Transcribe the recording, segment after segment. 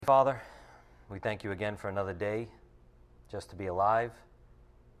Father, we thank you again for another day just to be alive,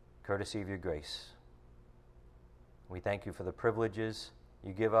 courtesy of your grace. We thank you for the privileges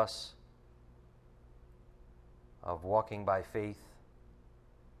you give us of walking by faith,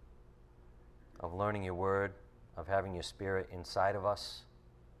 of learning your word, of having your Spirit inside of us,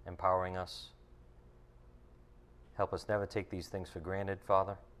 empowering us. Help us never take these things for granted,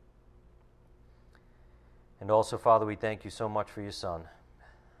 Father. And also, Father, we thank you so much for your Son.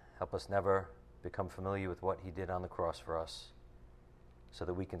 Help us never become familiar with what he did on the cross for us, so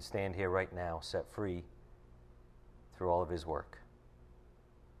that we can stand here right now, set free through all of his work.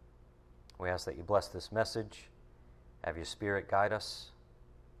 We ask that you bless this message, have your Spirit guide us.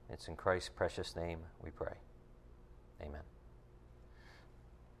 It's in Christ's precious name we pray. Amen.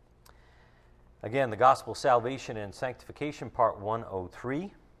 Again, the Gospel, Salvation, and Sanctification, Part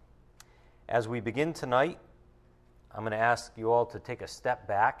 103. As we begin tonight, I'm going to ask you all to take a step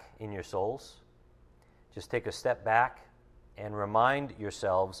back in your souls. Just take a step back and remind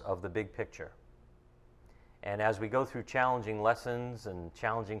yourselves of the big picture. And as we go through challenging lessons and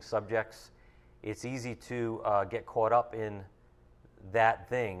challenging subjects, it's easy to get caught up in that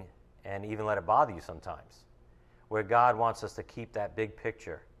thing and even let it bother you sometimes, where God wants us to keep that big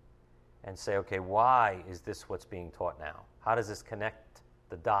picture and say, okay, why is this what's being taught now? How does this connect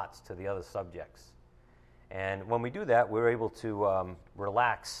the dots to the other subjects? And when we do that, we're able to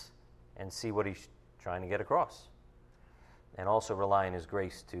relax and see what he's trying to get across, and also rely on his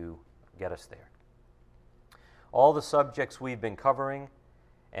grace to get us there. All the subjects we've been covering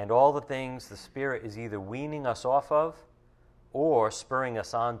and all the things the Spirit is either weaning us off of or spurring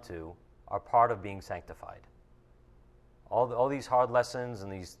us onto are part of being sanctified. All these hard lessons and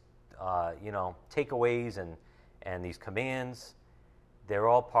these takeaways and these commands, they're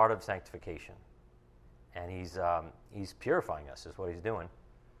all part of sanctification. And he's purifying us is what he's doing,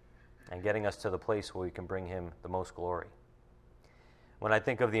 and getting us to the place where we can bring him the most glory. When I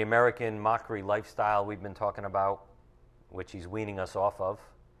think of the American mockery lifestyle we've been talking about, which he's weaning us off of,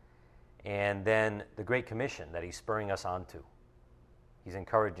 and then the Great Commission that he's spurring us onto, he's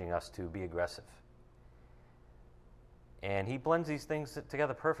encouraging us to be aggressive. And he blends these things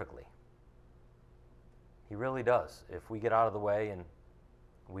together perfectly. He really does. If we get out of the way and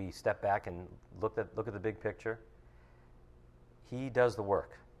we step back and look at the big picture, he does the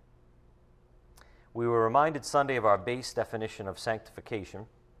work. We were reminded Sunday of our base definition of sanctification,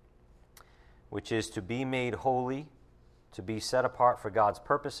 which is to be made holy, to be set apart for God's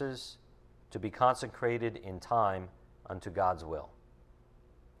purposes, to be consecrated in time unto God's will.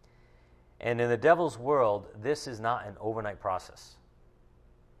 And in the devil's world, this is not an overnight process.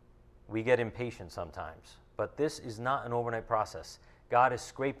 We get impatient sometimes, but this is not an overnight process. God is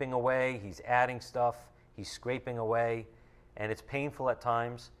scraping away, he's adding stuff, he's scraping away, and it's painful at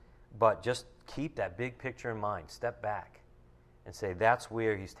times, but just keep that big picture in mind. Step back and say, that's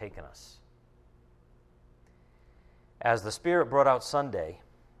where he's taken us. As the Spirit brought out Sunday,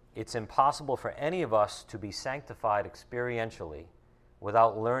 it's impossible for any of us to be sanctified experientially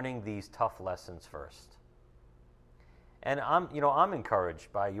without learning these tough lessons first. And I'm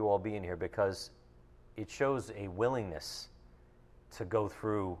encouraged by you all being here, because it shows a willingness to go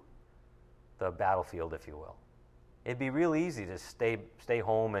through the battlefield, if you will. It'd be real easy to stay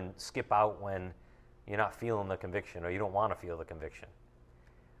home and skip out when you're not feeling the conviction or you don't want to feel the conviction.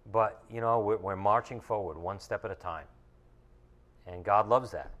 But, we're marching forward one step at a time. And God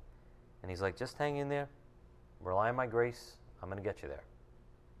loves that. And he's like, just hang in there. Rely on my grace. I'm going to get you there.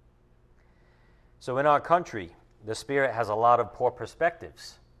 So in our country, the Spirit has a lot of poor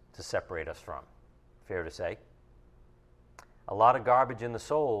perspectives to separate us from. Fair to say. A lot of garbage in the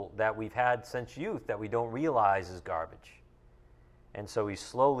soul that we've had since youth that we don't realize is garbage. And so he's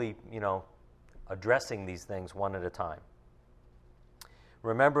slowly, addressing these things one at a time.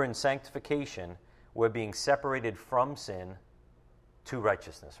 Remember, in sanctification, we're being separated from sin to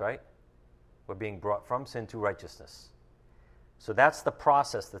righteousness, right? We're being brought from sin to righteousness. So that's the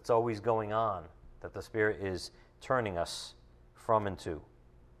process that's always going on, that the Spirit is turning us from and to.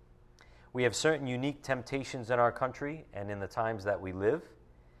 We have certain unique temptations in our country and in the times that we live,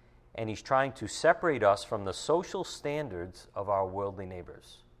 and he's trying to separate us from the social standards of our worldly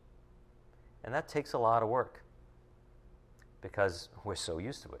neighbors. And that takes a lot of work, because we're so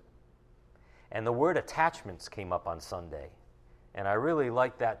used to it. And the word attachments came up on Sunday, and I really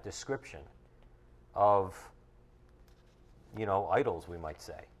like that description of, idols, we might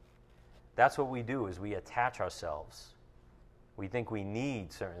say. That's what we do, is we attach ourselves. We think we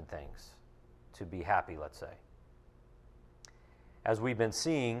need certain things to be happy, let's say. As we've been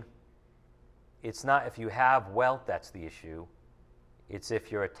seeing, it's not if you have wealth that's the issue. It's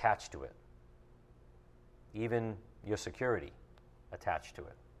if you're attached to it. Even your security attached to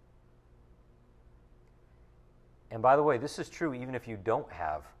it. And by the way, this is true even if you don't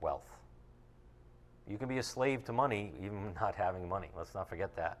have wealth. You can be a slave to money even not having money. Let's not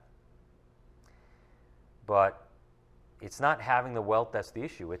forget that. But it's not having the wealth that's the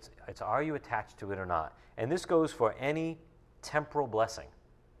issue. It's are you attached to it or not? And this goes for any temporal blessing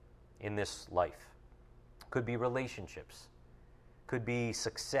in this life. Could be relationships, could be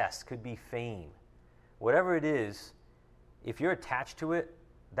success, could be fame. Whatever it is, if you're attached to it,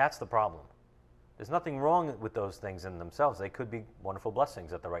 that's the problem. There's nothing wrong with those things in themselves. They could be wonderful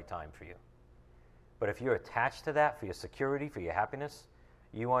blessings at the right time for you. But if you're attached to that for your security, for your happiness,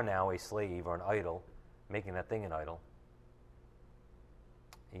 you are now a slave or an idol, making that thing an idol.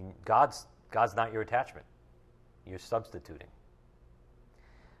 And God's not your attachment. You're substituting.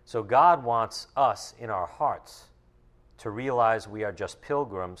 So God wants us in our hearts to realize we are just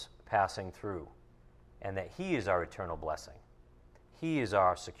pilgrims passing through, and that He is our eternal blessing. He is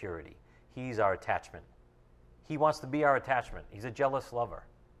our security. He's our attachment. He wants to be our attachment. He's a jealous lover.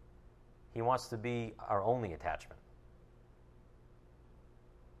 He wants to be our only attachment.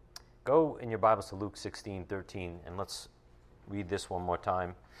 Go in your Bibles to Luke 16:13, and let's read this one more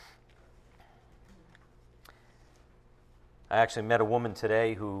time. I actually met a woman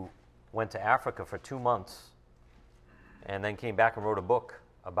today who went to Africa for 2 months and then came back and wrote a book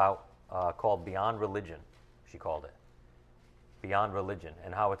about called Beyond Religion, she called it. Beyond Religion,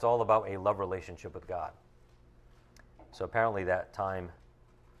 and how it's all about a love relationship with God. So apparently that time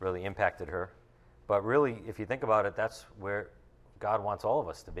really impacted her. But really, if you think about it, that's where God wants all of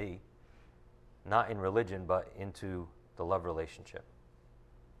us to be. Not in religion, but into the love relationship.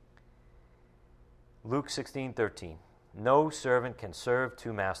 Luke 16:13. No servant can serve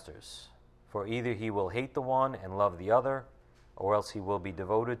two masters, for either he will hate the one and love the other, or else he will be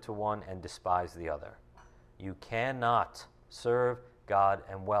devoted to one and despise the other. You cannot serve God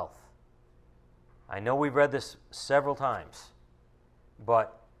and wealth. I know we've read this several times,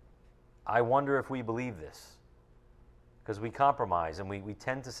 but I wonder if we believe this, because we compromise and we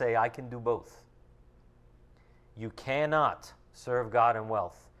tend to say, I can do both. You cannot serve God and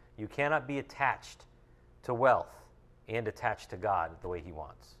wealth. You cannot be attached to wealth and attached to God the way He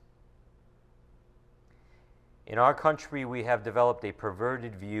wants. In our country, we have developed a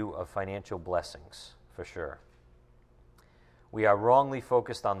perverted view of financial blessings, for sure. We are wrongly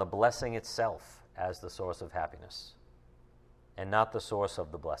focused on the blessing itself as the source of happiness, and not the source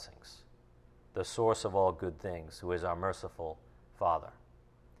of the blessings, the source of all good things, who is our merciful Father.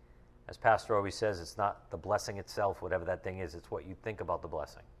 As Pastor always says, it's not the blessing itself, whatever that thing is, it's what you think about the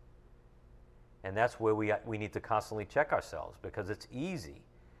blessing. And that's where we need to constantly check ourselves, because it's easy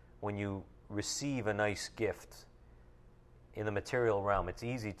when you receive a nice gift in the material realm. It's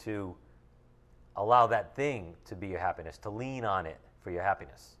easy to allow that thing to be your happiness, to lean on it for your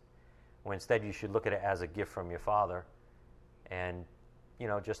happiness, when instead you should look at it as a gift from your Father and,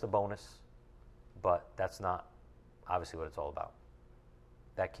 just a bonus. But that's not obviously what it's all about.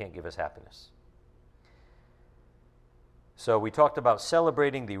 That can't give us happiness. So we talked about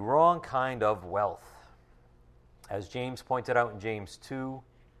celebrating the wrong kind of wealth. As James pointed out in James 2,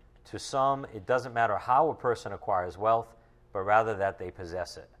 to some, it doesn't matter how a person acquires wealth, but rather that they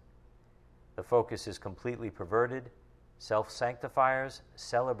possess it. The focus is completely perverted. Self-sanctifiers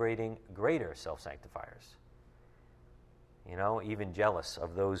celebrating greater self-sanctifiers. Even jealous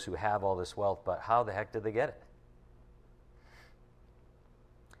of those who have all this wealth, but how the heck did they get it?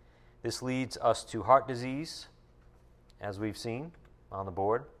 This leads us to heart disease, as we've seen on the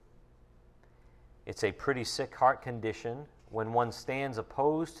board. It's a pretty sick heart condition when one stands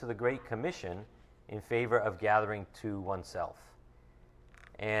opposed to the Great Commission in favor of gathering to oneself.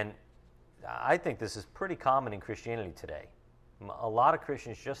 And I think this is pretty common in Christianity today. A lot of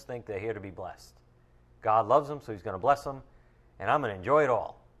Christians just think they're here to be blessed. God loves them, so He's going to bless them, and I'm going to enjoy it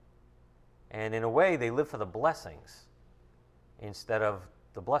all. And in a way, they live for the blessings instead of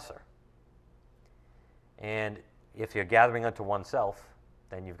the blesser. And if you're gathering unto oneself,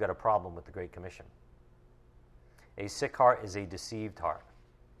 then you've got a problem with the Great Commission. A sick heart is a deceived heart.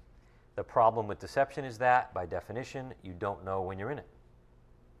 The problem with deception is that, by definition, you don't know when you're in it.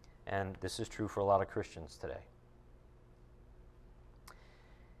 And this is true for a lot of Christians today.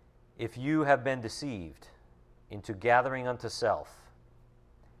 If you have been deceived into gathering unto self,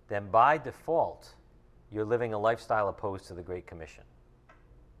 then by default, you're living a lifestyle opposed to the Great Commission.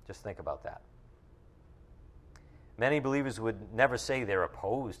 Just think about that. Many believers would never say they're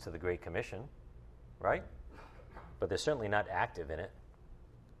opposed to the Great Commission, right? But they're certainly not active in it.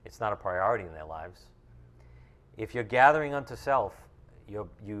 It's not a priority in their lives. If you're gathering unto self,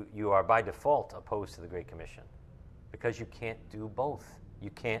 you are by default opposed to the Great Commission because you can't do both. You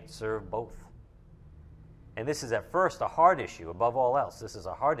can't serve both. And this is at first a hard issue above all else. This is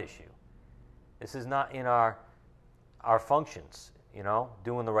a hard issue. This is not in our functions,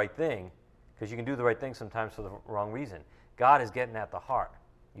 doing the right thing, because you can do the right thing sometimes for the wrong reason. God is getting at the heart.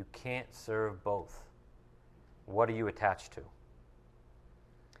 You can't serve both. What are you attached to?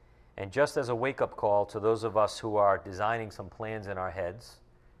 And just as a wake-up call to those of us who are designing some plans in our heads,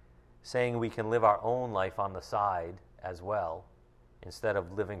 saying we can live our own life on the side as well, instead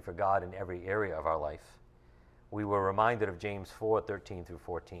of living for God in every area of our life, we were reminded of James 4:13 through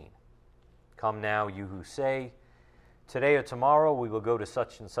 14. Come now, you who say, today or tomorrow we will go to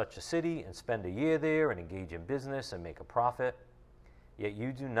such and such a city and spend a year there and engage in business and make a profit, yet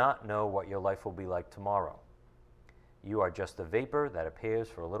you do not know what your life will be like tomorrow. You are just a vapor that appears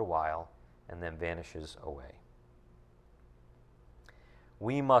for a little while and then vanishes away.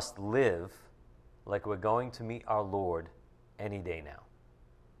 We must live like we're going to meet our Lord any day now,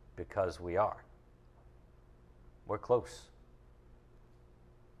 because we are. We're close.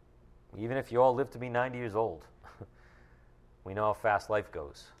 Even if you all live to be 90 years old, we know how fast life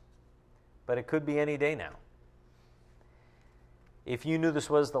goes. But it could be any day now. If you knew this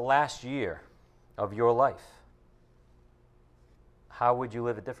was the last year of your life, how would you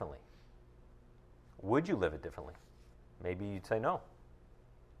live it differently? Would you live it differently? Maybe you'd say no.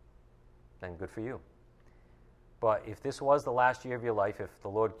 Then good for you. But if this was the last year of your life, if the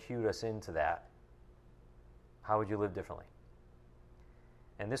Lord cued us into that, how would you live differently?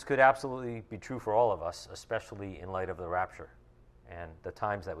 And this could absolutely be true for all of us, especially in light of the rapture and the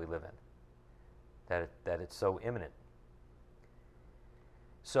times that we live in, that it's so imminent.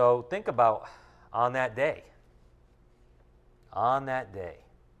 So think about on that day. On that day.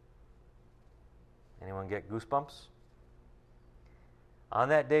 Anyone get goosebumps? On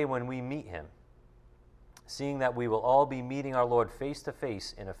that day when we meet him, seeing that we will all be meeting our Lord face to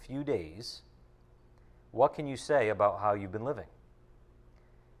face in a few days, what can you say about how you've been living?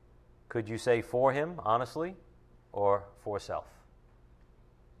 Could you say for him, honestly, or for self?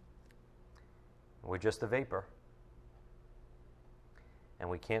 We're just a vapor, and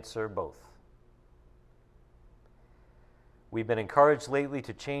we can't serve both. We've been encouraged lately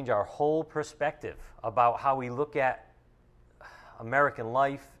to change our whole perspective about how we look at American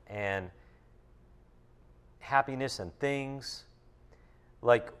life and happiness and things.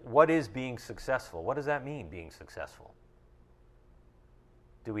 Like, what is being successful? What does that mean, being successful?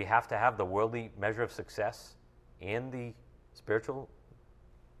 Do we have to have the worldly measure of success and the spiritual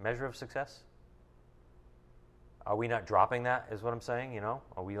measure of success? Are we not dropping that, is what I'm saying,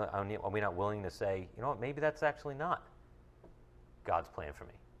 Are we not willing to say, what, maybe that's actually not God's plan for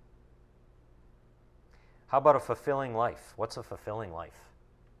me? How about a fulfilling life? What's a fulfilling life?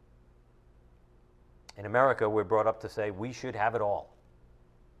 In America, we're brought up to say we should have it all,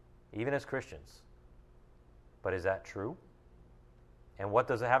 even as Christians. But is that true? And what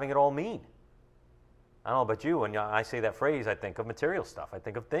does having it all mean? I don't know about you, when I say that phrase, I think of material stuff. I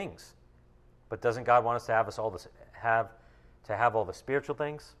think of things. But doesn't God want us to have all the spiritual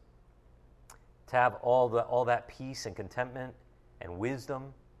things? To have all that peace and contentment and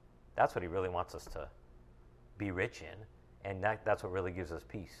wisdom? That's what he really wants us to be rich in, and that's what really gives us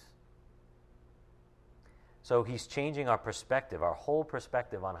peace. So he's changing our perspective, our whole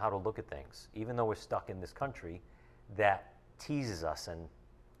perspective on how to look at things, even though we're stuck in this country that teases us and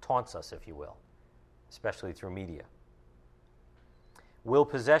taunts us, if you will, especially through media. Will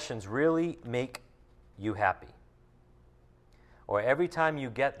possessions really make you happy? Or every time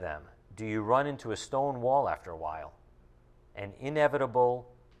you get them, do you run into a stone wall after a while? An inevitable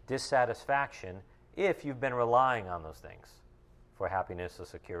dissatisfaction if you've been relying on those things for happiness or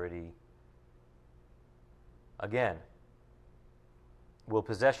security. Again, will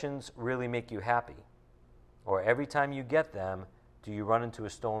possessions really make you happy? Or every time you get them, do you run into a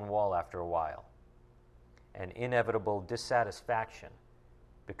stone wall after a while? An inevitable dissatisfaction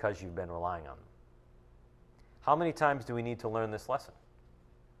because you've been relying on them. How many times do we need to learn this lesson?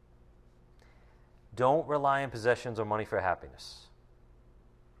 Don't rely on possessions or money for happiness.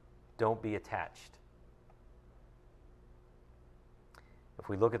 Don't be attached. If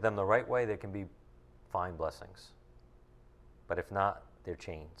we look at them the right way, they can be fine blessings. But if not, they're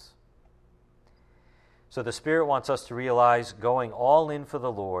chains. So the Spirit wants us to realize going all in for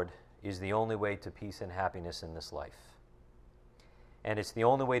the Lord is the only way to peace and happiness in this life. And it's the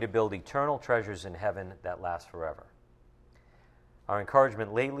only way to build eternal treasures in heaven that last forever. Our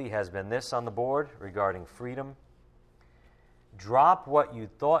encouragement lately has been this on the board regarding freedom. Drop what you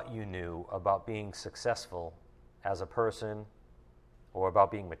thought you knew about being successful as a person or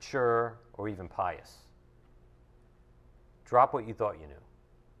about being mature or even pious. Drop what you thought you knew.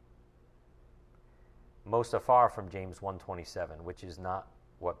 Most are far from James 1:27, which is not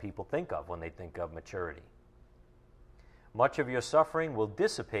what people think of when they think of maturity. Much of your suffering will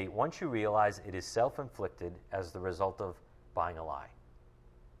dissipate once you realize it is self-inflicted as the result of buying a lie.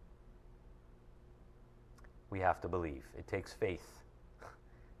 We have to believe. It takes faith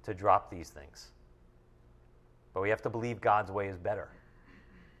to drop these things. But we have to believe God's way is better.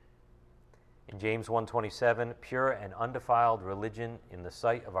 In James 1:27, pure and undefiled religion in the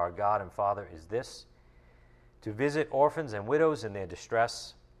sight of our God and Father is this: to visit orphans and widows in their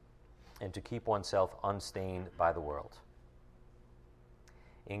distress and to keep oneself unstained by the world.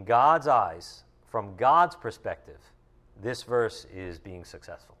 In God's eyes, from God's perspective, this verse is being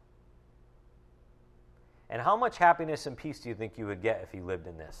successful. And how much happiness and peace do you think you would get if you lived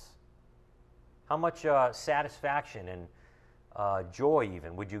in this? How much satisfaction and joy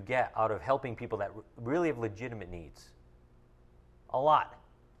even would you get out of helping people that really have legitimate needs? A lot.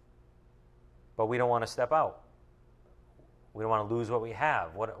 But we don't want to step out. We don't want to lose what we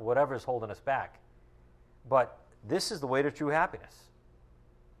have, whatever is holding us back. But this is the way to true happiness.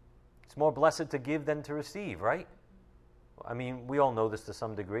 It's more blessed to give than to receive, right? I mean, we all know this to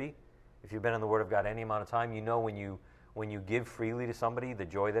some degree. If you've been in the Word of God any amount of time, you know when you give freely to somebody, the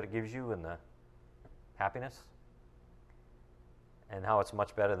joy that it gives you and the happiness, and how it's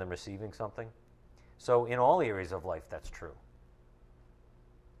much better than receiving something. So in all areas of life, that's true.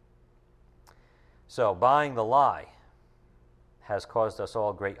 So buying the lie has caused us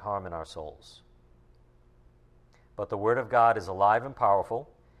all great harm in our souls. But the Word of God is alive and powerful,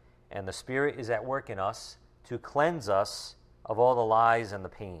 and the Spirit is at work in us to cleanse us of all the lies and the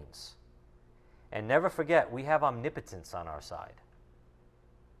pains. And never forget, we have omnipotence on our side.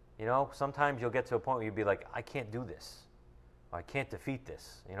 You know, sometimes you'll get to a point where you'll be like, I can't do this. Or I can't defeat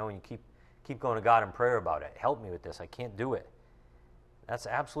this. You know, and you keep going to God in prayer about it. Help me with this. I can't do it. That's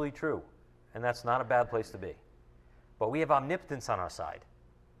absolutely true. And that's not a bad place to be. But we have omnipotence on our side.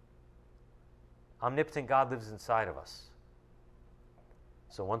 Omnipotent God lives inside of us.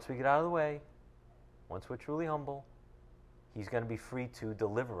 So once we get out of the way, once we're truly humble, He's going to be free to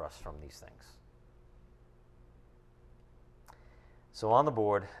deliver us from these things. So on the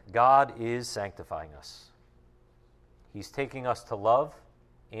board, God is sanctifying us. He's taking us to love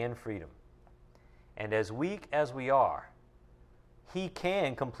and freedom. And as weak as we are, He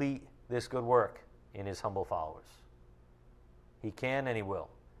can complete this good work in His humble followers. He can and He will,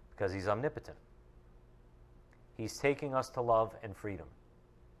 because He's omnipotent. He's taking us to love and freedom.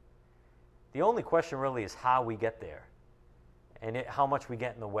 The only question really is how we get there, and how much we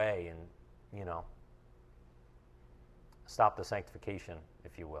get in the way and, you know, stop the sanctification,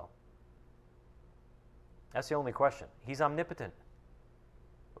 if you will. That's the only question. He's omnipotent.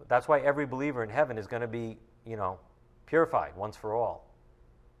 That's why every believer in heaven is going to be, you know, purified once for all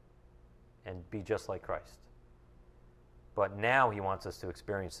and be just like Christ. But now He wants us to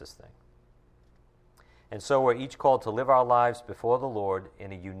experience this thing. And so we're each called to live our lives before the Lord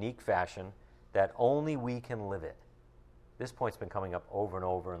in a unique fashion that only we can live it. This point's been coming up over and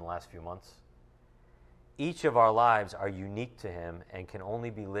over in the last few months. Each of our lives are unique to Him and can only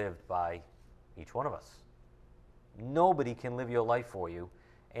be lived by each one of us. Nobody can live your life for you,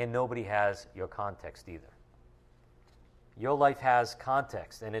 and nobody has your context either. Your life has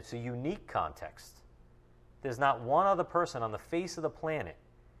context, and it's a unique context. There's not one other person on the face of the planet,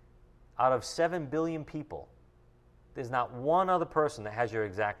 out of 7 billion people, there's not one other person that has your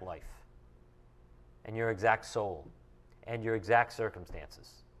exact life, and your exact soul, and your exact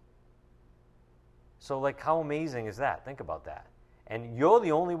circumstances. So, like, how amazing is that? Think about that. And you're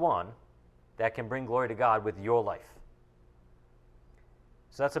the only one that can bring glory to God with your life.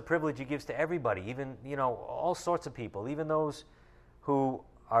 So that's a privilege He gives to everybody, even, you know, all sorts of people, even those who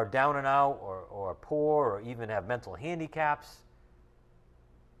are down and out or poor or even have mental handicaps.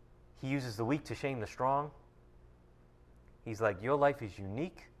 He uses the weak to shame the strong. He's like, your life is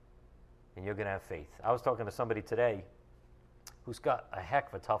unique, and you're going to have faith. I was talking to somebody today who's got a heck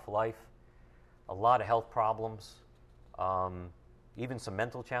of a tough life, a lot of health problems, even some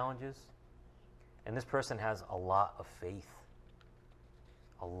mental challenges. And this person has a lot of faith.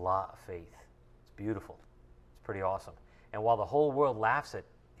 A lot of faith. It's beautiful. It's pretty awesome. And while the whole world laughs at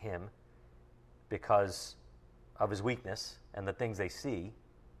him because of his weakness and the things they see,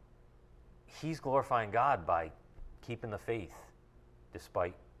 he's glorifying God by keeping the faith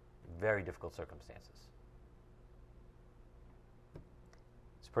despite very difficult circumstances.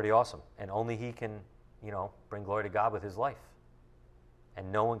 It's pretty awesome. And only he can, you know, bring glory to God with his life.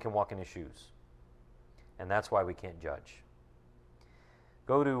 And no one can walk in his shoes. And that's why we can't judge.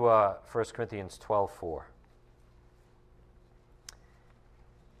 Go to 1 Corinthians 12:4.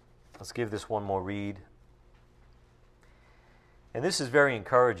 Let's give this one more read. And this is very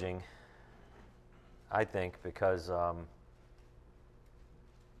encouraging, I think, because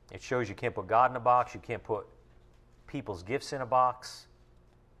it shows you can't put God in a box, you can't put people's gifts in a box.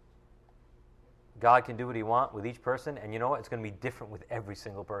 God can do what he wants with each person, and you know what? It's going to be different with every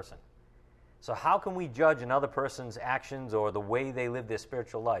single person. So how can we judge another person's actions or the way they live their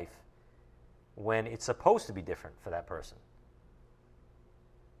spiritual life when it's supposed to be different for that person?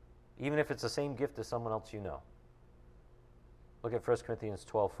 Even if it's the same gift as someone else you know. Look at 1 Corinthians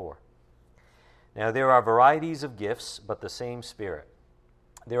 12:4. Now there are varieties of gifts, but the same Spirit.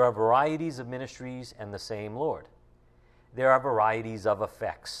 There are varieties of ministries and the same Lord. There are varieties of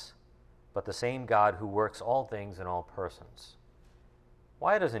effects, but the same God who works all things in all persons.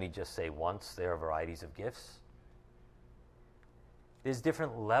 Why doesn't he just say once there are varieties of gifts? There's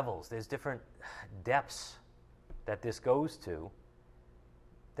different levels, there's different depths that this goes to.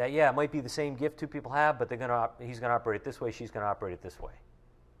 That, yeah, it might be the same gift two people have, but he's going to operate it this way, she's going to operate it this way.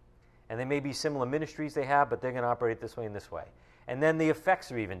 And there may be similar ministries they have, but they're going to operate it this way and this way. And then the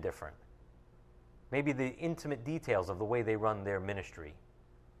effects are even different. Maybe the intimate details of the way they run their ministry,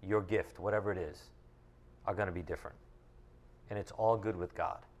 your gift, whatever it is, are going to be different. And it's all good with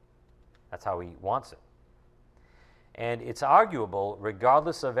God. That's how he wants it. And it's arguable,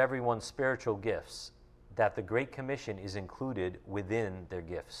 regardless of everyone's spiritual gifts, that the Great Commission is included within their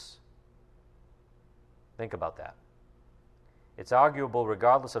gifts. Think about that. It's arguable,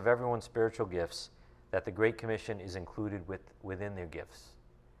 regardless of everyone's spiritual gifts, that the Great Commission is included within their gifts.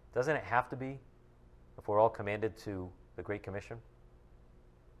 Doesn't it have to be if we're all commanded to the Great Commission?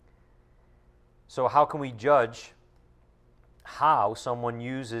 So how can we judge how someone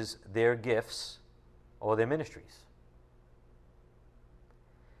uses their gifts or their ministries?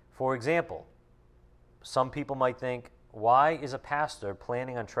 For example, some people might think, why is a pastor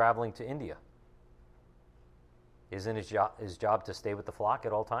planning on traveling to India? Isn't his job to stay with the flock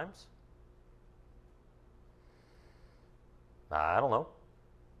at all times? I don't know.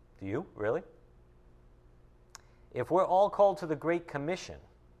 Do you, really? If we're all called to the Great Commission,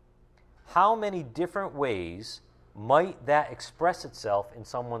 how many different ways might that express itself in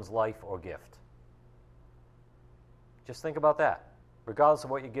someone's life or gift? Just think about that. Regardless of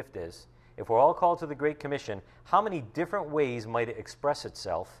what your gift is, if we're all called to the Great Commission, how many different ways might it express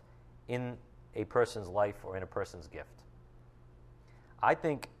itself in a person's life or in a person's gift? I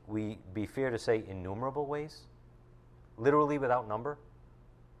think we'd be fair to say innumerable ways, literally without number,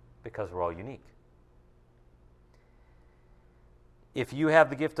 because we're all unique. If you have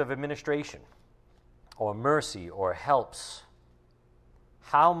the gift of administration or mercy or helps,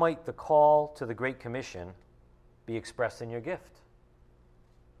 how might the call to the Great Commission be expressed in your gift?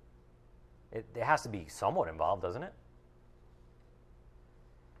 It has to be somewhat involved, doesn't it?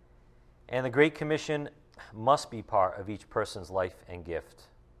 And the Great Commission must be part of each person's life and gift,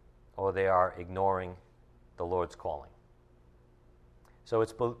 or they are ignoring the Lord's calling. So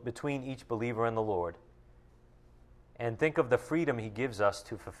it's between each believer and the Lord. And think of the freedom he gives us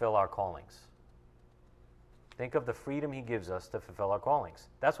to fulfill our callings. Think of the freedom he gives us to fulfill our callings.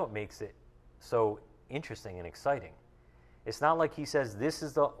 That's what makes it so interesting and exciting. It's not like he says this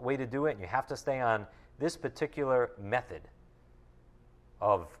is the way to do it and you have to stay on this particular method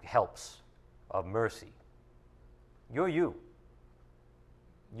of helps, of mercy. You're you.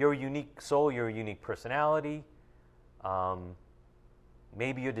 You're a unique soul, you're a unique personality.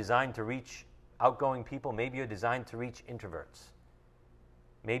 Maybe you're designed to reach outgoing people. Maybe you're designed to reach introverts.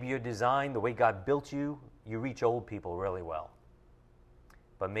 Maybe you're designed, the way God built you, you reach old people really well.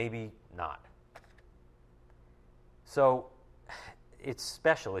 But maybe not. So it's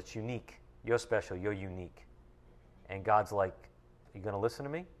special, it's unique. You're special, you're unique. And God's like, you going to listen to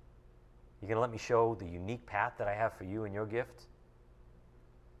me? You're going to let me show the unique path that I have for you and your gift?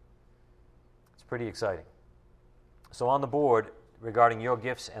 It's pretty exciting. So on the board, regarding your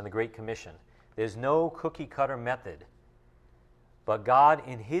gifts and the Great Commission, there's no cookie-cutter method. But God,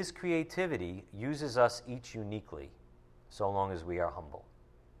 in his creativity, uses us each uniquely, so long as we are humble.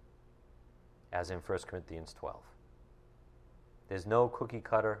 As in 1 Corinthians 12. There's no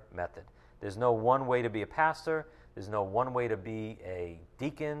cookie-cutter method. There's no one way to be a pastor. There's no one way to be a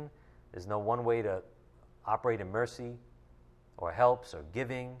deacon. There's no one way to operate in mercy or helps or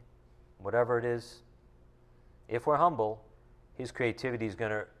giving, whatever it is. If we're humble, his creativity is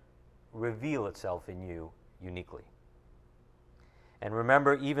going to reveal itself in you uniquely. And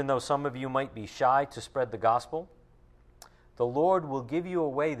remember, even though some of you might be shy to spread the gospel, the Lord will give you a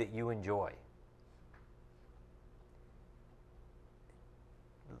way that you enjoy.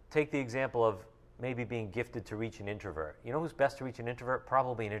 take the example of maybe being gifted to reach an introvert. You know who's best to reach an introvert?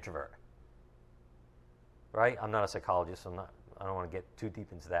 Probably an introvert. Right? I'm not a psychologist, so I don't want to get too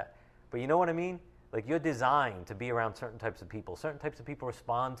deep into that. But you know what I mean? Like, you're designed to be around certain types of people. Certain types of people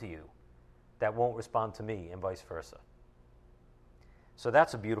respond to you that won't respond to me, and vice versa. So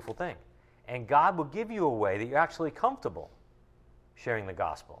that's a beautiful thing. And God will give you a way that you're actually comfortable sharing the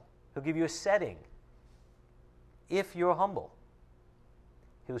gospel. He'll give you a setting. If you're humble,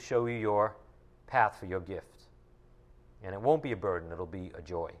 He'll show you your path for your gift. And it won't be a burden, it'll be a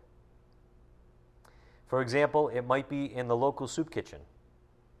joy. For example, it might be in the local soup kitchen,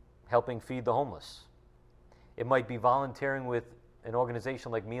 helping feed the homeless. It might be volunteering with an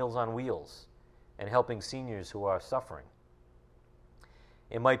organization like Meals on Wheels and helping seniors who are suffering.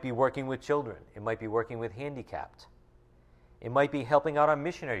 It might be working with children. It might be working with handicapped. It might be helping out on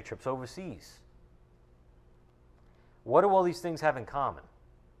missionary trips overseas. What do all these things have in common?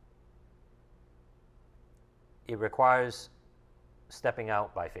 It requires stepping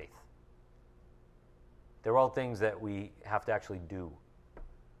out by faith. They're all things that we have to actually do.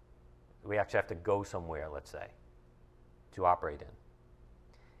 We actually have to go somewhere, let's say, to operate in.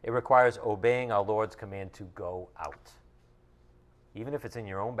 It requires obeying our Lord's command to go out. Even if it's in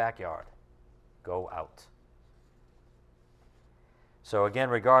your own backyard, go out. So again,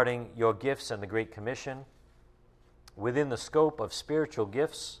 regarding your gifts and the Great Commission, within the scope of spiritual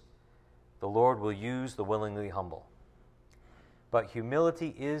gifts, the Lord will use the willingly humble. But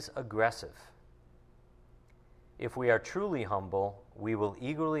humility is aggressive. If we are truly humble, we will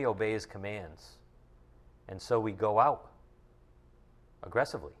eagerly obey His commands. And so we go out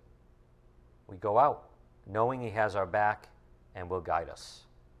aggressively. We go out knowing He has our back and will guide us.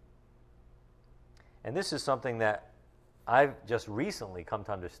 And this is something that I've just recently come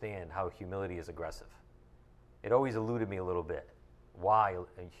to understand, how humility is aggressive. It always eluded me a little bit, why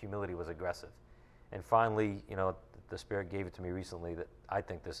humility was aggressive. And finally, the Spirit gave it to me recently that I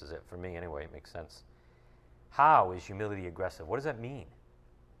think this is it. For me anyway, it makes sense. How is humility aggressive? What does that mean?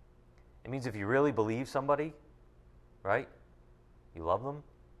 It means if you really believe somebody, right? You love them.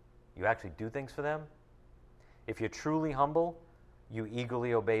 You actually do things for them. If you're truly humble, you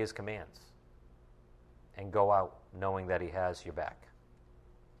eagerly obey His commands and go out knowing that He has your back.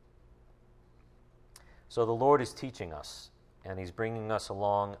 So the Lord is teaching us, and He's bringing us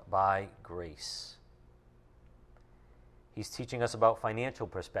along by grace. He's teaching us about financial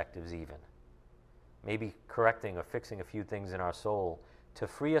perspectives even. Maybe correcting or fixing a few things in our soul to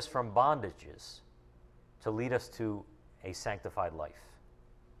free us from bondages, to lead us to a sanctified life.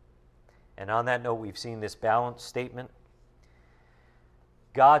 And on that note, we've seen this balanced statement.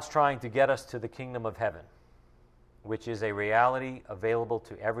 God's trying to get us to the kingdom of heaven, which is a reality available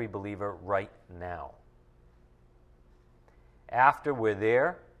to every believer right now. After we're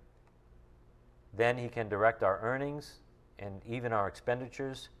there, then He can direct our earnings and even our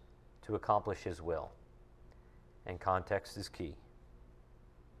expenditures to accomplish His will. And context is key.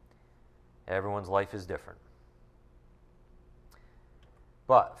 Everyone's life is different.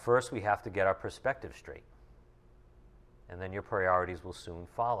 But first we have to get our perspective straight. And then your priorities will soon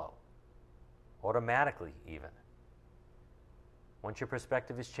follow. Automatically even. Once your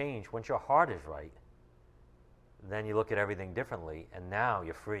perspective is changed, once your heart is right, then you look at everything differently, and now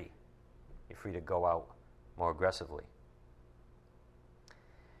you're free. You're free to go out more aggressively.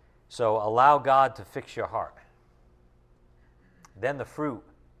 So allow God to fix your heart. Then the fruit,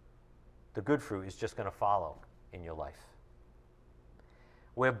 the good fruit, is just going to follow in your life.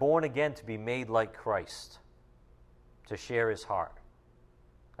 We're born again to be made like Christ, to share His heart.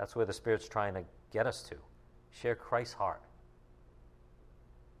 That's where the Spirit's trying to get us to. Share Christ's heart.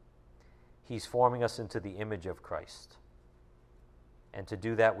 He's forming us into the image of Christ. And to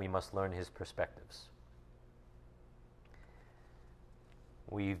do that, we must learn His perspectives.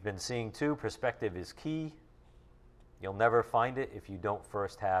 We've been seeing too, perspective is key. You'll never find it if you don't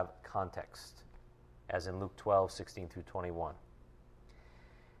first have context, as in Luke 12, 16 through 21.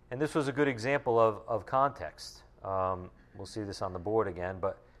 And this was a good example of context. We'll see this on the board again,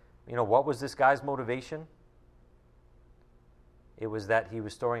 but what was this guy's motivation? It was that he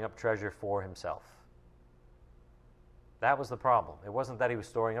was storing up treasure for himself. That was the problem. It wasn't that he was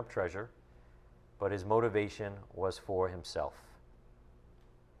storing up treasure, but his motivation was for himself.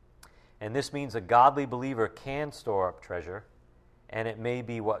 And this means a godly believer can store up treasure, and it may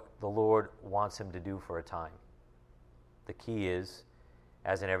be what the Lord wants him to do for a time. The key is,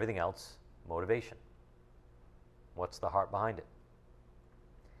 as in everything else, motivation. What's the heart behind it?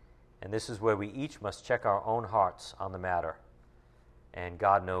 And this is where we each must check our own hearts on the matter. And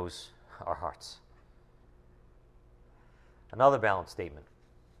God knows our hearts. Another balanced statement.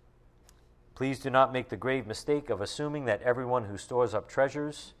 Please do not make the grave mistake of assuming that everyone who stores up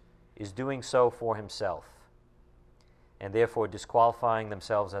treasures is doing so for himself, and therefore disqualifying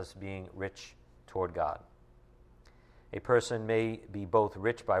themselves as being rich toward God. A person may be both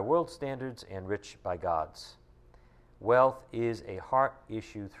rich by world standards and rich by God's. Wealth is a heart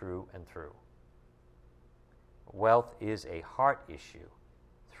issue through and through. Wealth is a heart issue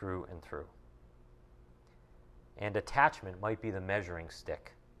through and through. And attachment might be the measuring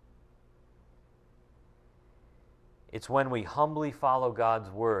stick. It's when we humbly follow God's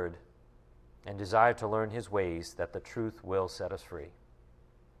word and desire to learn his ways that the truth will set us free.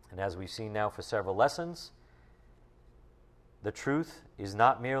 And as we've seen now for several lessons, the truth is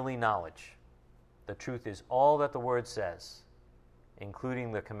not merely knowledge. The truth is all that the word says,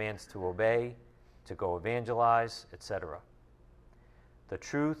 including the commands to obey, to go evangelize, etc. The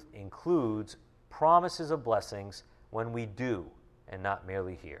truth includes promises of blessings when we do and not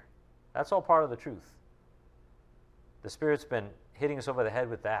merely hear. That's all part of the truth. The Spirit's been hitting us over the head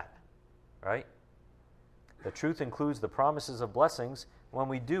with that, right? The truth includes the promises of blessings when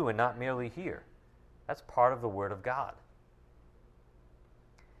we do and not merely hear. That's part of the Word of God.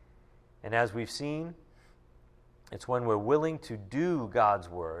 And as we've seen, it's when we're willing to do God's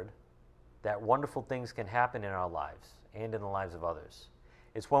Word that wonderful things can happen in our lives and in the lives of others.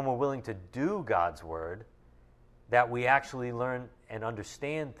 It's when we're willing to do God's Word that we actually learn and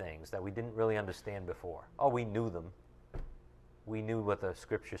understand things that we didn't really understand before. Oh, we knew them. We knew what the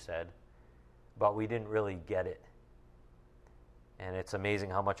Scripture said, but we didn't really get it. And it's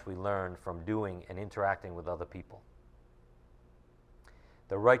amazing how much we learn from doing and interacting with other people.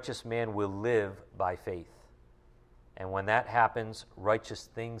 The righteous man will live by faith. And when that happens, righteous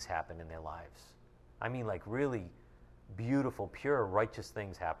things happen in their lives. I mean, like really beautiful, pure, righteous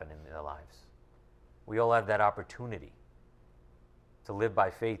things happen in their lives. We all have that opportunity to live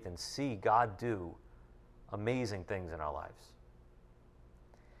by faith and see God do amazing things in our lives.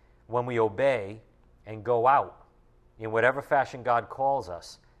 When we obey and go out in whatever fashion God calls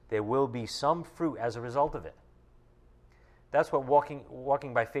us, there will be some fruit as a result of it. That's what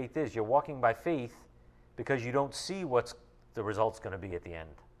walking by faith is. You're walking by faith because you don't see what's the result's going to be at the end.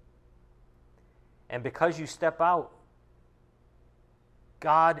 And because you step out,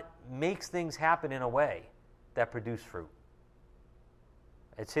 God makes things happen in a way that produce fruit.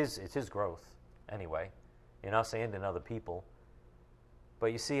 It's his growth, anyway, in us and in other people.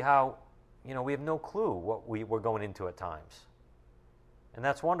 But you see how, we have no clue what we're going into at times. And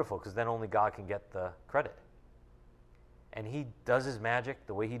that's wonderful, because then only God can get the credit. And he does his magic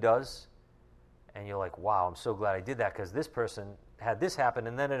the way he does, and you're like, wow, I'm so glad I did that, because this person had this happen,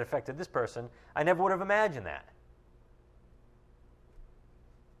 and then it affected this person. I never would have imagined that.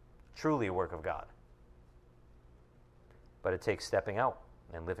 Truly a work of God. But it takes stepping out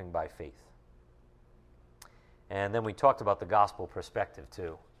and living by faith. And then we talked about the gospel perspective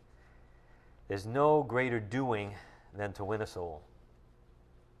too. There's no greater doing than to win a soul.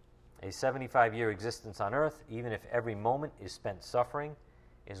 A 75-year existence on earth, even if every moment is spent suffering,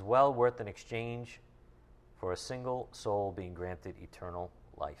 is well worth an exchange for a single soul being granted eternal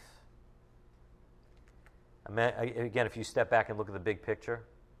life. Again, if you step back and look at the big picture,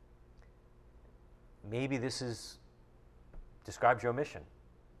 maybe this describes your mission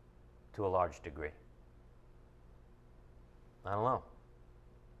to a large degree. I don't know.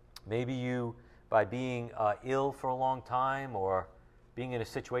 Maybe you, by being ill for a long time or being in a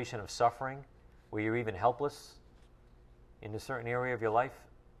situation of suffering where you're even helpless in a certain area of your life,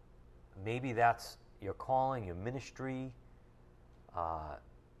 maybe that's your calling, your ministry.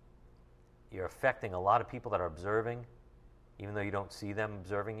 You're affecting a lot of people that are observing, even though you don't see them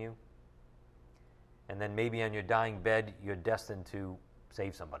observing you. And then maybe on your dying bed, you're destined to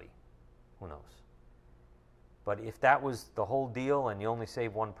save somebody. Who knows? But if that was the whole deal and you only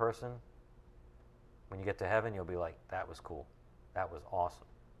save one person, when you get to heaven, you'll be like, that was cool. That was awesome.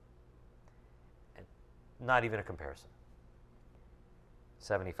 And not even a comparison.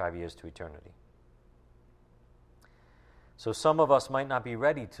 75 years to eternity. So some of us might not be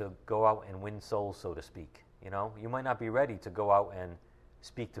ready to go out and win souls, so to speak. You might not be ready to go out and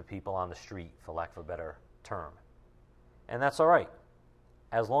speak to people on the street, for lack of a better term. And that's all right,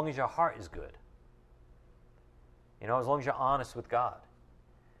 as long as your heart is good. As long as you're honest with God.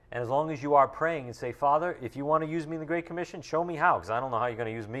 And as long as you are praying and say, Father, if you want to use me in the Great Commission, show me how, because I don't know how you're going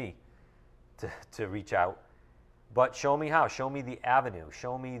to use me to reach out. But show me how. Show me the avenue.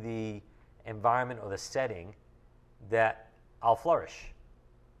 Show me the environment or the setting that I'll flourish.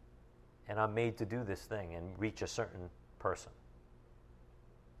 And I'm made to do this thing and reach a certain person.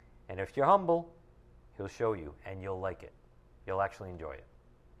 And if you're humble, he'll show you, and you'll like it. You'll actually enjoy it.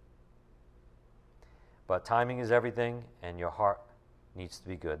 But timing is everything, and your heart needs to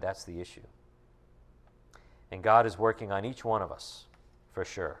be good. That's the issue. And God is working on each one of us, for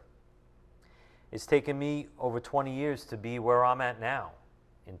sure. It's taken me over 20 years to be where I'm at now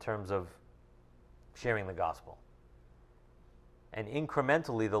in terms of sharing the gospel. And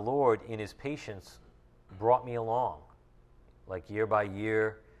incrementally, the Lord, in his patience, brought me along, like year by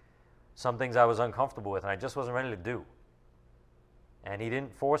year. Some things I was uncomfortable with and I just wasn't ready to do. And he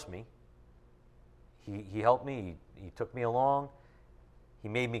didn't force me. He helped me. He took me along. He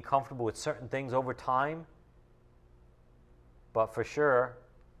made me comfortable with certain things over time. But for sure,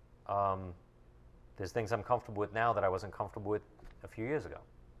 there's things I'm comfortable with now that I wasn't comfortable with a few years ago.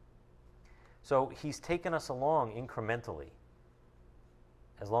 So he's taken us along incrementally.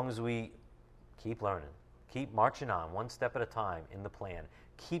 As long as we keep learning, keep marching on one step at a time in the plan,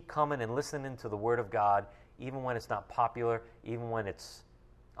 keep coming and listening to the Word of God, even when it's not popular, even when it's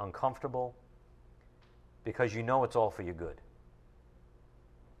uncomfortable, because you know it's all for your good.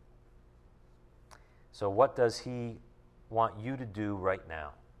 So what does he want you to do right now?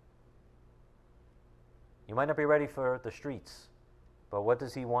 You might not be ready for the streets, but what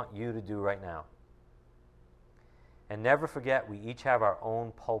does he want you to do right now? And never forget, we each have our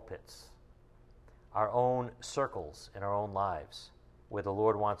own pulpits, our own circles in our own lives, where the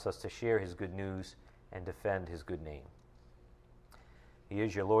Lord wants us to share his good news and defend his good name. He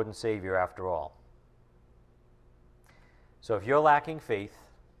is your Lord and Savior after all. So if you're lacking faith,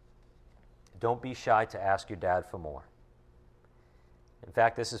 don't be shy to ask your dad for more. In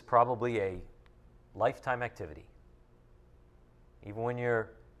fact, this is probably a lifetime activity. Even when you're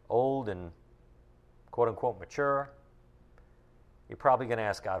old and quote-unquote mature, you're probably going to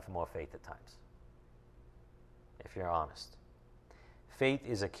ask God for more faith at times, if you're honest. Faith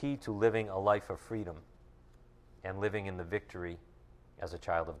is a key to living a life of freedom and living in the victory as a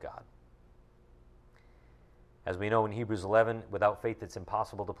child of God. As we know in Hebrews 11, without faith it's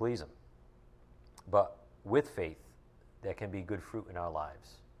impossible to please him. But with faith, there can be good fruit in our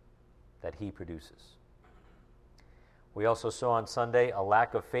lives that he produces. We also saw on Sunday, a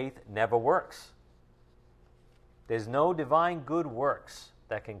lack of faith never works. There's no divine good works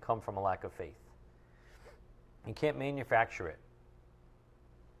that can come from a lack of faith. You can't manufacture it.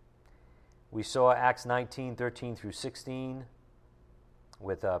 We saw Acts 19, 13 through 16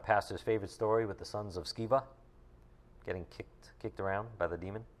 with Pastor's favorite story with the sons of Sceva getting kicked around by the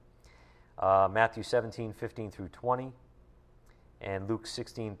demon. Matthew 17, 15 through 20, and Luke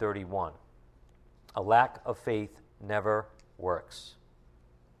 16, 31. A lack of faith never works.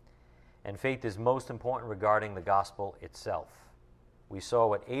 And faith is most important regarding the gospel itself. We saw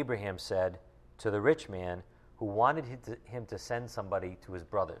what Abraham said to the rich man who wanted him to send somebody to his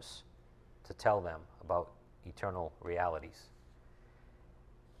brothers to tell them about eternal realities.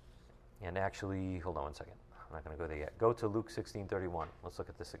 And actually, hold on one second. I'm not going to go there yet. Go to Luke 16:31. Let's look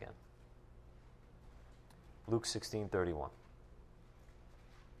at this again. Luke 16:31.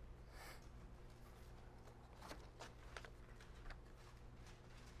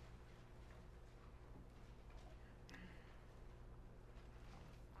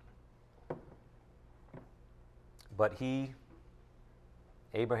 But he,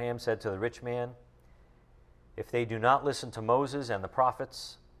 Abraham, said to the rich man, if they do not listen to Moses and the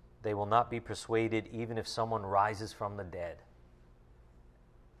prophets, they will not be persuaded even if someone rises from the dead.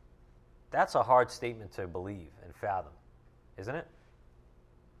 That's a hard statement to believe and fathom, isn't it?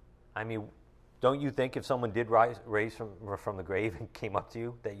 I mean, don't you think if someone did raise from the grave and came up to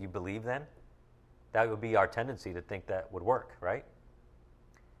you that you believe then? That would be our tendency to think that would work, right?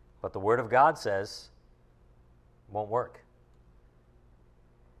 But the Word of God says it won't work.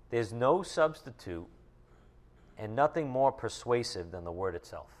 There's no substitute and nothing more persuasive than the Word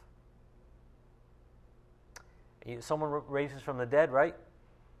itself. Someone raises from the dead, right?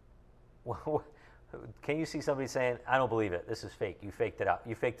 Can you see somebody saying, I don't believe it, this is fake, you faked it out,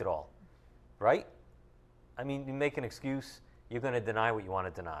 you faked it all, right? I mean, you make an excuse, you're going to deny what you want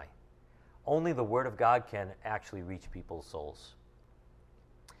to deny. Only the Word of God can actually reach people's souls.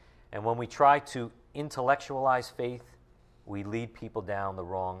 And when we try to intellectualize faith, we lead people down the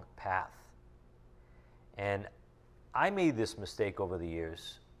wrong path. And I made this mistake over the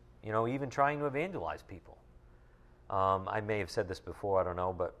years, even trying to evangelize people. I may have said this before, I don't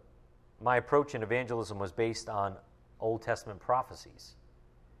know, but my approach in evangelism was based on Old Testament prophecies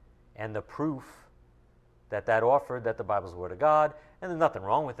and the proof that offered that the Bible's the Word of God, and there's nothing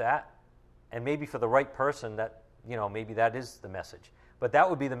wrong with that. And maybe for the right person, that maybe that is the message. But that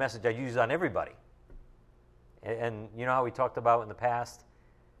would be the message I use on everybody. And you know how we talked about in the past,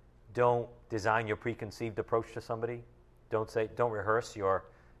 don't design your preconceived approach to somebody. Don't rehearse your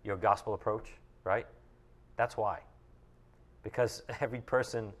gospel approach, right? That's why. Because every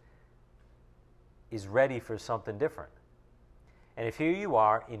person is ready for something different. And if here you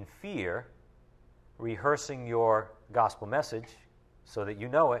are in fear, rehearsing your gospel message so that you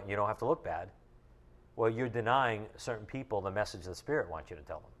know it and you don't have to look bad, well, you're denying certain people the message the Spirit wants you to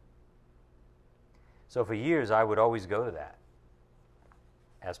tell them. So for years, I would always go to that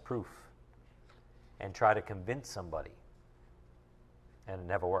as proof and try to convince somebody. And it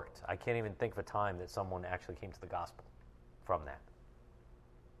never worked. I can't even think of a time that someone actually came to the gospel from that.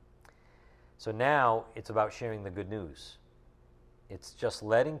 So now it's about sharing the good news. It's just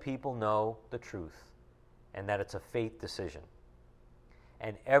letting people know the truth and that it's a faith decision.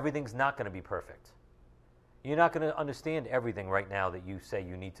 And everything's not going to be perfect. You're not going to understand everything right now that you say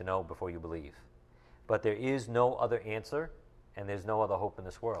you need to know before you believe. But there is no other answer, and there's no other hope in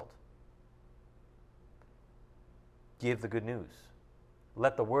this world. Give the good news.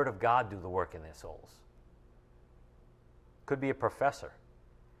 Let the Word of God do the work in their souls. Could be a professor.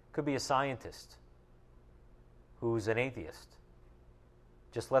 Could be a scientist who's an atheist.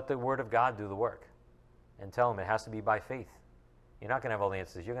 Just let the Word of God do the work and tell them it has to be by faith. You're not going to have all the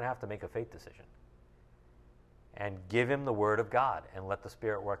answers. You're going to have to make a faith decision. And give him the Word of God and let the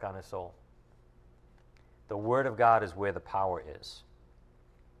Spirit work on his soul. The Word of God is where the power is,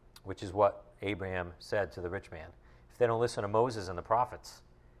 which is what Abraham said to the rich man. If they don't listen to Moses and the prophets,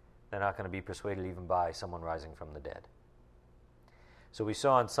 they're not going to be persuaded even by someone rising from the dead. So we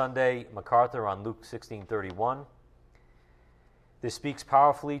saw on Sunday MacArthur on Luke 16:31. This speaks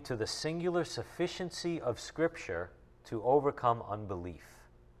powerfully to the singular sufficiency of Scripture to overcome unbelief.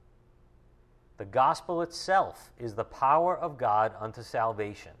 The gospel itself is the power of God unto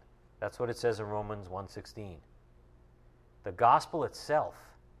salvation. That's what it says in Romans 1:16. The gospel itself,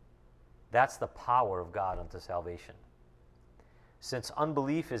 that's the power of God unto salvation. Since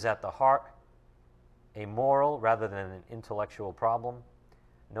unbelief is at the heart a moral rather than an intellectual problem,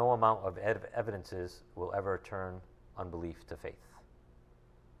 no amount of evidences will ever turn unbelief to faith.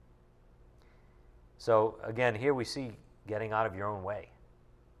 So again, here we see getting out of your own way.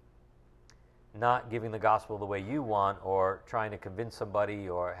 Not giving the gospel the way you want, or trying to convince somebody,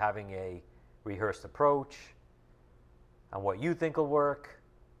 or having a rehearsed approach on what you think will work.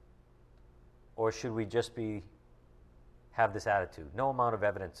 Or should we just have this attitude? No amount of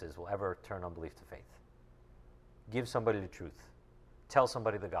evidences will ever turn unbelief to faith. Give somebody the truth. Tell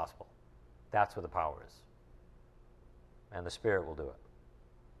somebody the gospel. That's where the power is. And the Spirit will do it.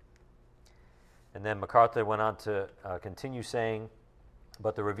 And then MacArthur went on to continue saying,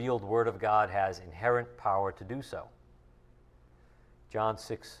 but the revealed Word of God has inherent power to do so. John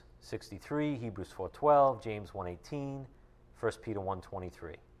 6:63, Hebrews 4:12, James 1:18, 1 Peter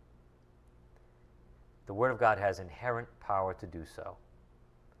 1:23. The Word of God has inherent power to do so.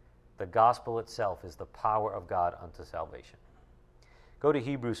 The gospel itself is the power of God unto salvation. Go to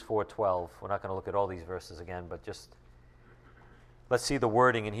Hebrews 4:12. We're not going to look at all these verses again, but just let's see the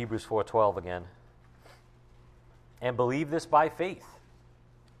wording in Hebrews 4:12 again. And believe this by faith.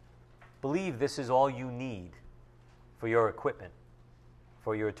 Believe this is all you need for your equipment,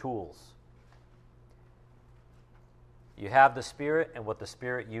 for your tools. You have the Spirit, and what the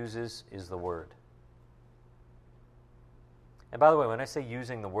Spirit uses is the Word. And by the way, when I say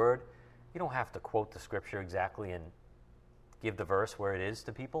using the Word, you don't have to quote the Scripture exactly and give the verse where it is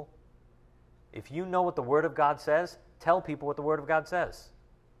to people. If you know what the Word of God says, tell people what the Word of God says.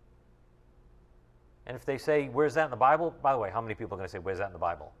 And if they say, where's that in the Bible? By the way, how many people are going to say, where's that in the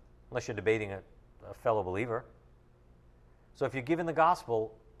Bible? Unless you're debating a fellow believer. So if you're giving the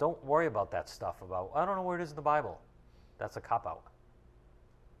gospel, don't worry about that stuff about, I don't know where it is in the Bible. That's a cop-out.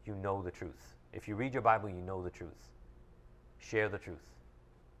 You know the truth. If you read your Bible, you know the truth. Share the truth.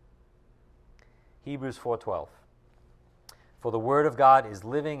 Hebrews 4:12. For the Word of God is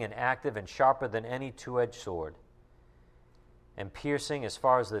living and active and sharper than any two-edged sword, and piercing as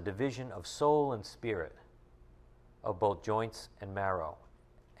far as the division of soul and spirit, of both joints and marrow,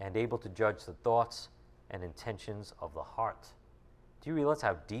 and able to judge the thoughts and intentions of the heart. Do you realize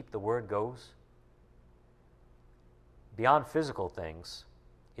how deep the Word goes? Beyond physical things,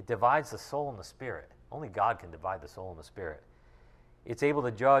 it divides the soul and the spirit. Only God can divide the soul and the spirit. It's able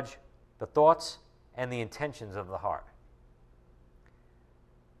to judge the thoughts and the intentions of the heart.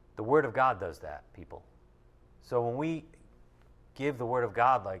 The Word of God does that, people. So when we give the Word of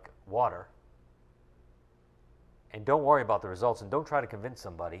God like water, and don't worry about the results, and don't try to convince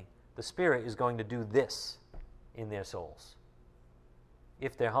somebody, the Spirit is going to do this in their souls.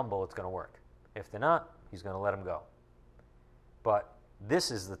 If they're humble, it's going to work. If they're not, He's going to let them go. But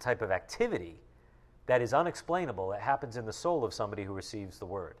this is the type of activity that is unexplainable that happens in the soul of somebody who receives the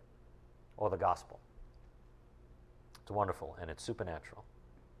Word or the gospel. It's wonderful, and it's supernatural.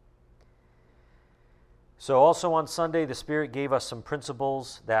 So also on Sunday, the Spirit gave us some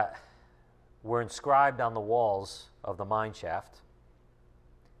principles that were inscribed on the walls of the mine shaft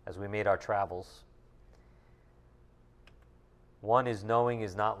as we made our travels. One is knowing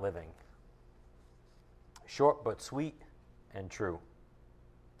is not living. Short but sweet and true.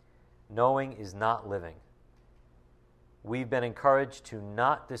 Knowing is not living. We've been encouraged to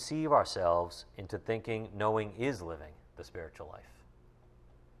not deceive ourselves into thinking knowing is living the spiritual life.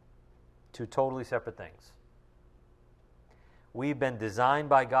 Two totally separate things. We've been designed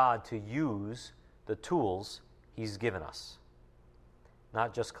by God to use the tools He's given us,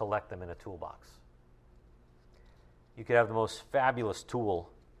 not just collect them in a toolbox. You could have the most fabulous tool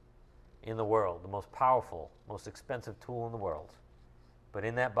in the world, the most powerful, most expensive tool in the world, but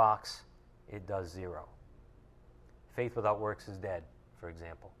in that box, it does zero. Faith without works is dead, for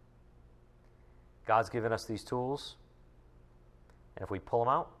example. God's given us these tools, and if we pull them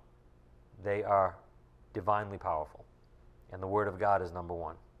out, they are divinely powerful. And the Word of God is number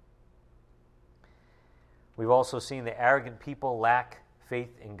one. We've also seen that arrogant people lack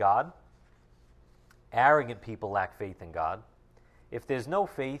faith in God. Arrogant people lack faith in God. If there's no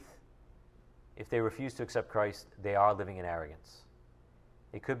faith, if they refuse to accept Christ, they are living in arrogance.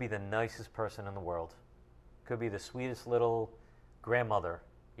 It could be the nicest person in the world. It could be the sweetest little grandmother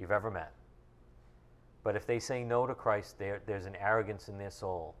you've ever met. But if they say no to Christ, there's an arrogance in their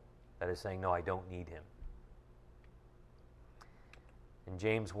soul that is saying, no, I don't need Him. In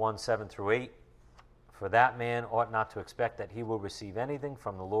James 1, 7 through 8, for that man ought not to expect that he will receive anything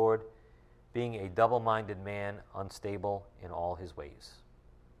from the Lord, being a double-minded man, unstable in all his ways.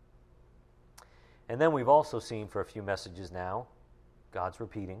 And then we've also seen for a few messages now, God's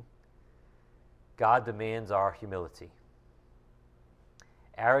repeating, God demands our humility.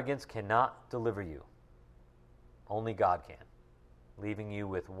 Arrogance cannot deliver you. Only God can, leaving you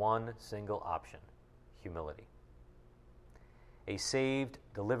with one single option, humility. A saved,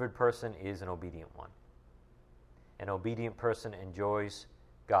 delivered person is an obedient one. An obedient person enjoys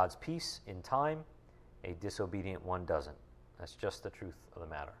God's peace in time. A disobedient one doesn't. That's just the truth of the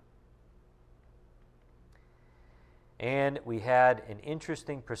matter. And we had an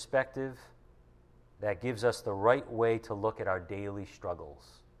interesting perspective that gives us the right way to look at our daily struggles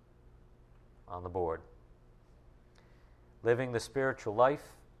on the board. Living the spiritual life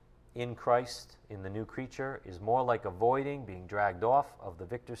in Christ, in the new creature, is more like avoiding being dragged off of the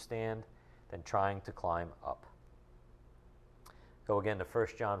victor's stand than trying to climb up. Go again to 1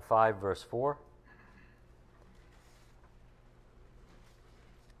 John 5, verse 4.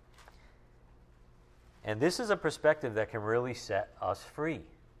 And this is a perspective that can really set us free.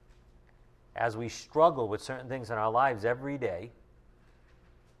 As we struggle with certain things in our lives every day,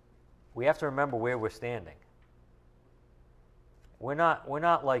 we have to remember where we're standing. We're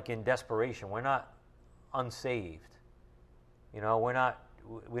not like in desperation. We're not unsaved. You know,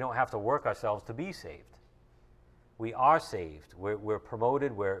 we don't have to work ourselves to be saved. We are saved. We're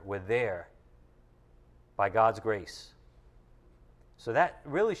promoted. We're there by God's grace. So that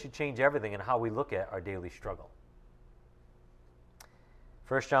really should change everything in how we look at our daily struggle.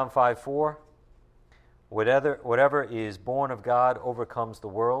 1 John 5, 4, whatever is born of God overcomes the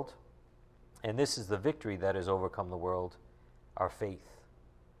world, and this is the victory that has overcome the world, our faith.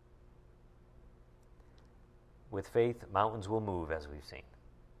 With faith, mountains will move, as we've seen.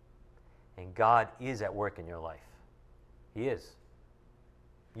 And God is at work in your life. He is.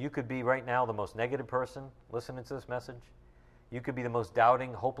 You could be right now the most negative person listening to this message. You could be the most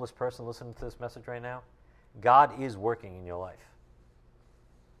doubting, hopeless person listening to this message right now. God is working in your life,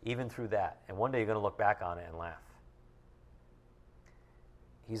 even through that. And one day you're going to look back on it and laugh.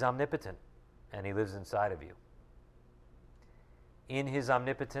 He's omnipotent, and He lives inside of you. In His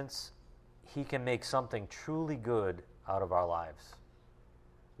omnipotence, He can make something truly good out of our lives,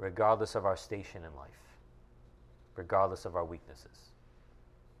 regardless of our station in life, regardless of our weaknesses.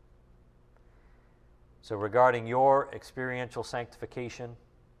 So regarding your experiential sanctification,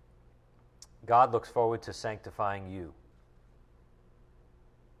 God looks forward to sanctifying you.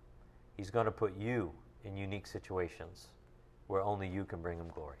 He's going to put you in unique situations where only you can bring Him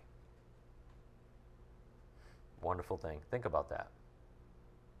glory. Wonderful thing. Think about that.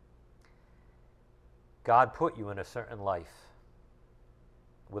 God put you in a certain life,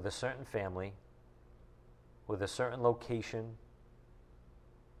 with a certain family, with a certain location,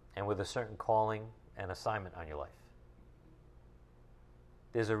 and with a certain calling and assignment on your life.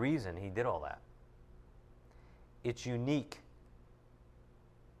 There's a reason He did all that. It's unique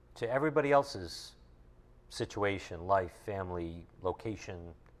to everybody else's situation, life, family, location,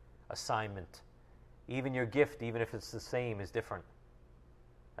 assignment. Even your gift, even if it's the same, is different,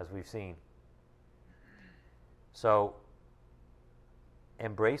 as we've seen. So,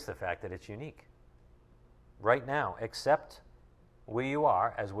 embrace the fact that it's unique. Right now, accept where you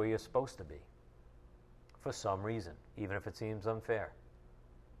are as where you're supposed to be, for some reason, even if it seems unfair.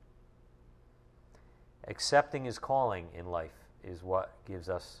 Accepting his calling in life is what gives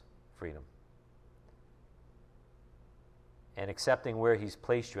us freedom. And accepting where he's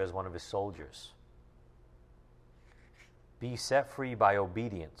placed you as one of his soldiers. Be set free by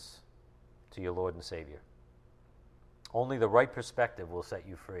obedience to your Lord and Savior. Only the right perspective will set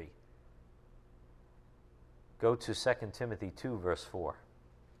you free. Go to 2 Timothy 2, verse 4.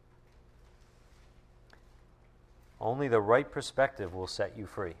 Only the right perspective will set you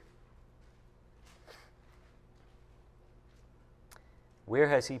free. Where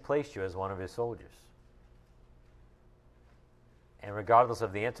has he placed you as one of his soldiers? And regardless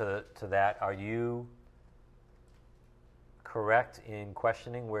of the answer to that, are you correct in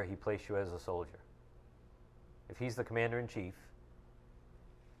questioning where he placed you as a soldier? If he's the commander-in-chief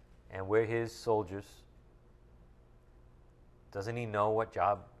and we're his soldiers, doesn't he know what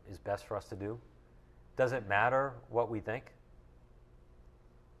job is best for us to do? Does it matter what we think?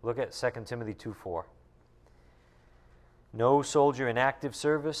 Look at 2 Timothy 2:4. No soldier in active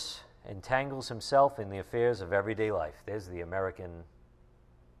service entangles himself in the affairs of everyday life. There's the American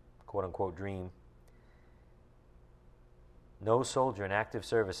quote-unquote dream. No soldier in active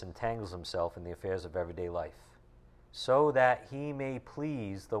service entangles himself in the affairs of everyday life, so that he may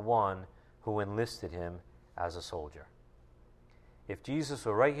please the one who enlisted him as a soldier. If Jesus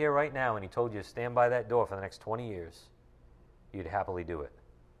were right here, right now, and he told you to stand by that door for the next 20 years, you'd happily do it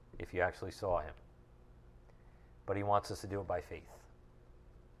if you actually saw him. But he wants us to do it by faith.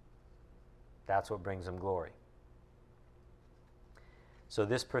 That's what brings him glory. So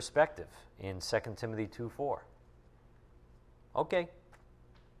this perspective in 2 Timothy 2:4. Okay,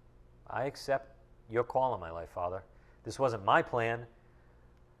 I accept your call in my life, Father. This wasn't my plan,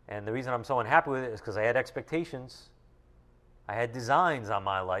 and the reason I'm so unhappy with it is because I had expectations. I had designs on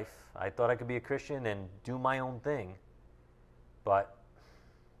my life. I thought I could be a Christian and do my own thing. But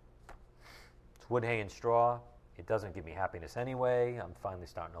it's wood, hay, and straw. It doesn't give me happiness anyway. I'm finally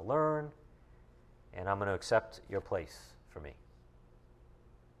starting to learn. And I'm going to accept your place for me.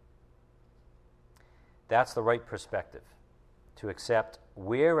 That's the right perspective. To accept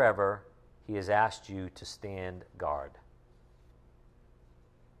wherever he has asked you to stand guard.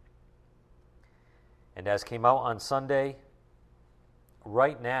 And as came out on Sunday,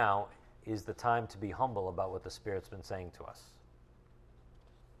 right now is the time to be humble about what the Spirit's been saying to us.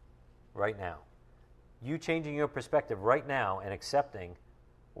 Right now. You changing your perspective right now and accepting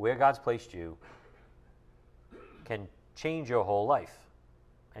where God's placed you can change your whole life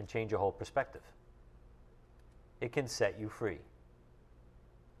and change your whole perspective. It can set you free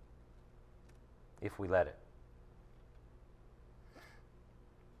if we let it.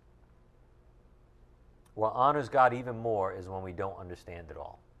 What honors God even more is when we don't understand it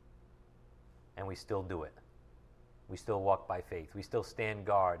all. And we still do it. We still walk by faith. We still stand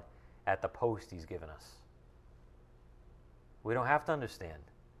guard at the post he's given us. We don't have to understand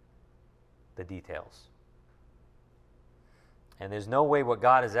the details. And there's no way what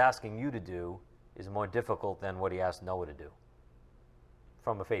God is asking you to do is more difficult than what he asked Noah to do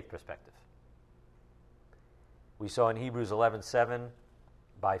from a faith perspective. We saw in Hebrews 11:7,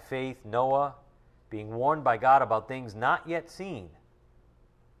 by faith Noah, being warned by God about things not yet seen,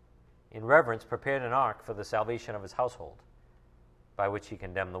 in reverence prepared an ark for the salvation of his household, by which he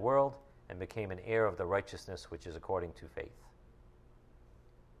condemned the world and became an heir of the righteousness which is according to faith.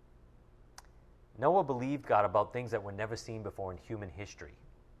 Noah believed God about things that were never seen before in human history,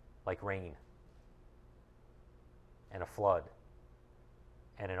 like rain, and a flood,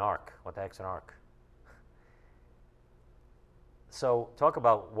 and an ark. What the heck's an ark? So talk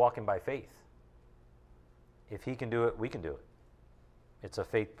about walking by faith. If he can do it, we can do it. It's a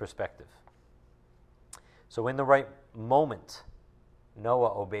faith perspective. So in the right moment,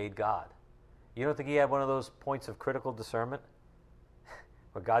 Noah obeyed God. You don't think he had one of those points of critical discernment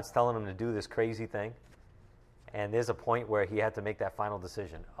where God's telling him to do this crazy thing? And there's a point where he had to make that final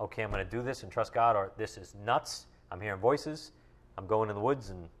decision. Okay, I'm going to do this and trust God, or this is nuts. I'm hearing voices. I'm going in the woods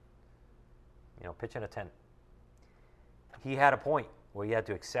and, pitching a tent. He had a point where he had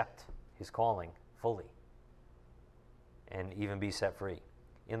to accept his calling fully and even be set free.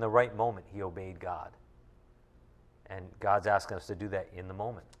 In the right moment, he obeyed God. And God's asking us to do that in the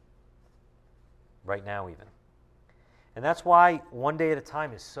moment. Right now even. And that's why one day at a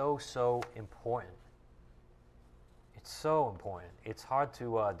time is so, so important. It's so important. It's hard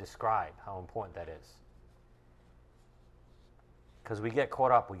to describe how important that is. Because we get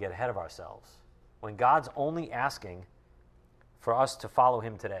caught up, we get ahead of ourselves. When God's only asking for us to follow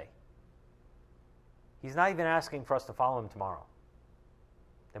him today. He's not even asking for us to follow him tomorrow.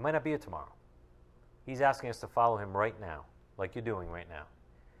 There might not be a tomorrow. He's asking us to follow him right now, like you're doing right now.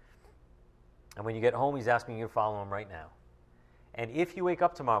 And when you get home, he's asking you to follow him right now. And if you wake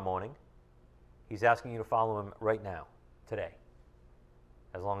up tomorrow morning, he's asking you to follow him right now, today,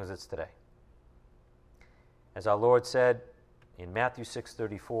 as long as it's today. As our Lord said in Matthew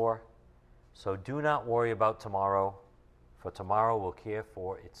 6:34, so do not worry about tomorrow, for tomorrow will care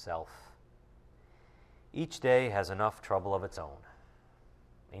for itself. Each day has enough trouble of its own.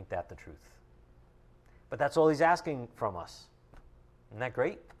 Ain't that the truth? But that's all he's asking from us. Isn't that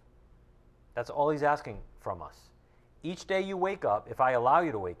great? That's all he's asking from us. Each day you wake up, if I allow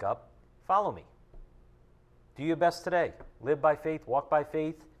you to wake up, follow me. Do your best today. Live by faith, walk by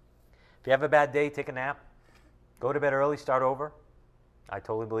faith. If you have a bad day, take a nap. Go to bed early, start over. I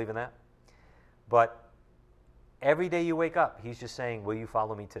totally believe in that. But every day you wake up, he's just saying, will you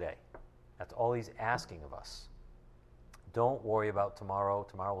follow me today? That's all he's asking of us. Don't worry about tomorrow.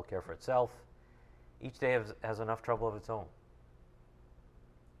 Tomorrow will care for itself. Each day has enough trouble of its own.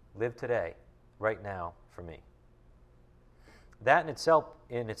 Live today, right now, for me. That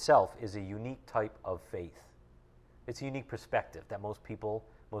in itself is a unique type of faith. It's a unique perspective that most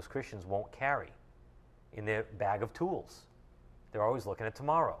Christians won't carry in their bag of tools. They're always looking at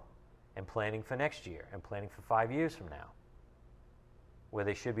tomorrow and planning for next year and planning for 5 years from now, where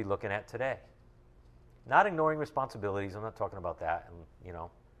they should be looking at today. Not ignoring responsibilities. I'm not talking about that, and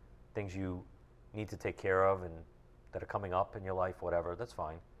things you need to take care of and that are coming up in your life, whatever. That's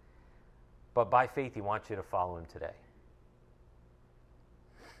fine. But by faith, he wants you to follow him today.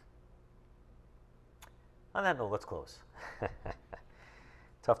 On that note, let's close.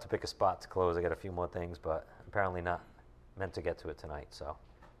 Tough to pick a spot to close. I got a few more things, but apparently not meant to get to it tonight. So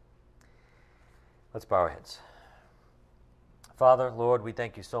let's bow our heads. Father, Lord, we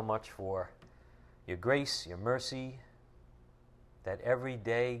thank you so much for your grace, your mercy, that every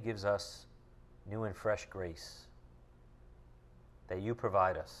day gives us new and fresh grace, that you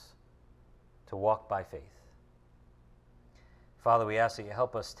provide us to walk by faith. Father, we ask that you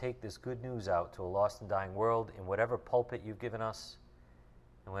help us take this good news out to a lost and dying world in whatever pulpit you've given us,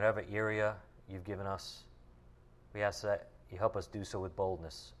 in whatever area you've given us. We ask that you help us do so with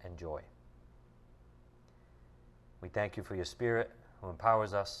boldness and joy. We thank you for your Spirit who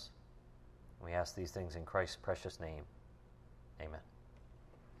empowers us. We ask these things in Christ's precious name. Amen.